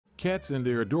Cats and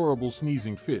their adorable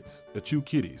sneezing fits, achoo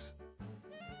kitties.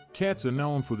 Cats are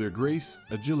known for their grace,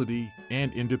 agility,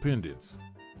 and independence.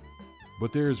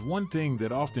 But there is one thing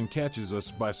that often catches us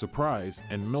by surprise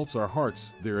and melts our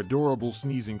hearts: their adorable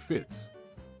sneezing fits.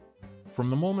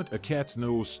 From the moment a cat's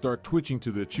nose starts twitching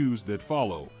to the chews that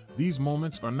follow, these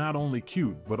moments are not only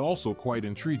cute but also quite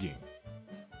intriguing.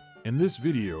 In this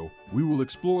video, we will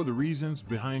explore the reasons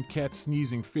behind cats'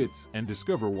 sneezing fits and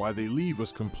discover why they leave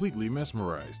us completely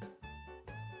mesmerized.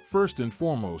 First and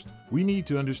foremost, we need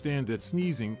to understand that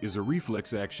sneezing is a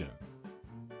reflex action.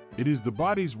 It is the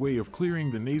body's way of clearing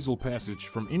the nasal passage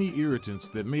from any irritants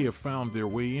that may have found their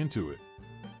way into it.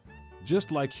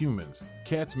 Just like humans,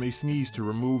 cats may sneeze to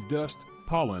remove dust,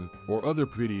 pollen, or other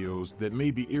bacterials that may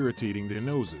be irritating their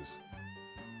noses.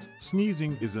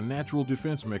 Sneezing is a natural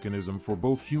defense mechanism for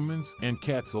both humans and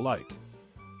cats alike.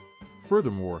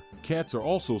 Furthermore, cats are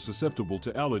also susceptible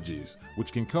to allergies,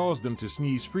 which can cause them to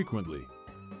sneeze frequently.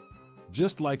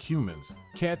 Just like humans,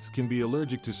 cats can be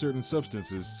allergic to certain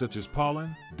substances such as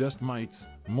pollen, dust mites,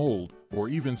 mold, or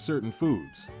even certain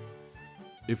foods.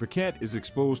 If a cat is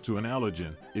exposed to an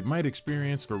allergen, it might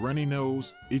experience a runny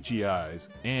nose, itchy eyes,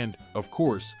 and, of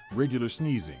course, regular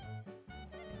sneezing.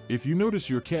 If you notice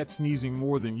your cat sneezing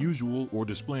more than usual or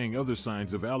displaying other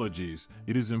signs of allergies,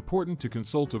 it is important to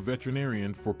consult a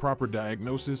veterinarian for proper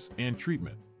diagnosis and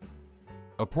treatment.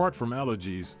 Apart from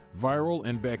allergies, viral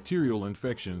and bacterial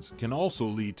infections can also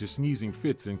lead to sneezing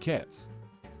fits in cats.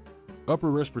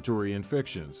 Upper respiratory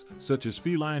infections, such as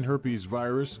feline herpes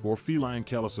virus or feline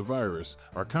calicivirus,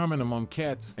 are common among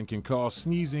cats and can cause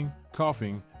sneezing,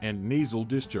 coughing, and nasal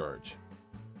discharge.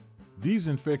 These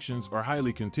infections are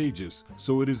highly contagious,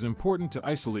 so it is important to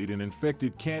isolate an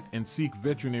infected cat and seek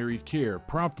veterinary care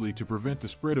promptly to prevent the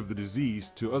spread of the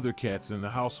disease to other cats in the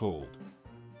household.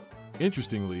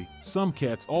 Interestingly, some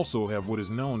cats also have what is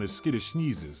known as skittish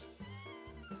sneezes.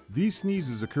 These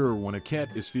sneezes occur when a cat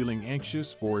is feeling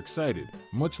anxious or excited,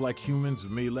 much like humans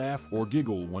may laugh or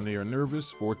giggle when they are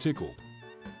nervous or tickled.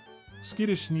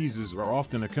 Skittish sneezes are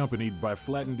often accompanied by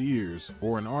flattened ears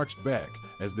or an arched back,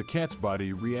 as the cat's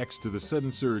body reacts to the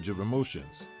sudden surge of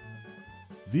emotions.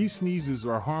 These sneezes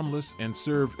are harmless and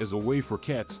serve as a way for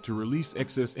cats to release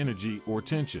excess energy or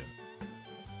tension.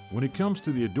 When it comes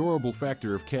to the adorable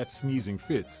factor of cats' sneezing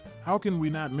fits, how can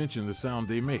we not mention the sound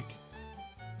they make?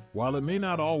 While it may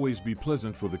not always be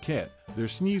pleasant for the cat, their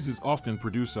sneezes often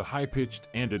produce a high-pitched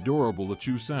and adorable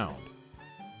achoo sound.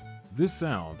 This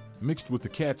sound, mixed with the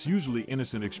cat's usually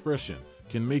innocent expression,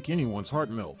 can make anyone's heart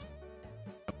melt.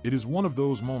 It is one of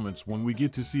those moments when we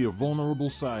get to see a vulnerable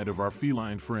side of our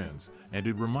feline friends, and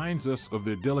it reminds us of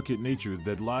their delicate nature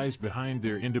that lies behind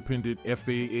their independent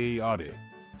FAA.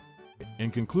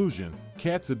 In conclusion,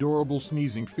 cats' adorable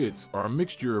sneezing fits are a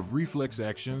mixture of reflex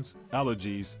actions,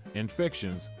 allergies,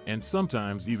 infections, and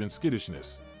sometimes even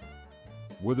skittishness.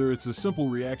 Whether it's a simple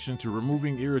reaction to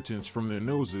removing irritants from their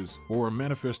noses or a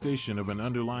manifestation of an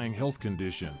underlying health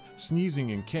condition, sneezing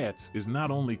in cats is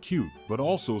not only cute but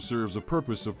also serves a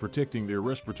purpose of protecting their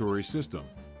respiratory system.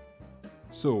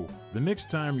 So, the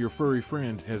next time your furry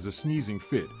friend has a sneezing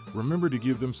fit, remember to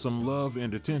give them some love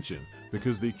and attention,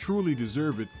 because they truly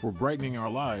deserve it for brightening our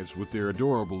lives with their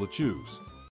adorable achoos.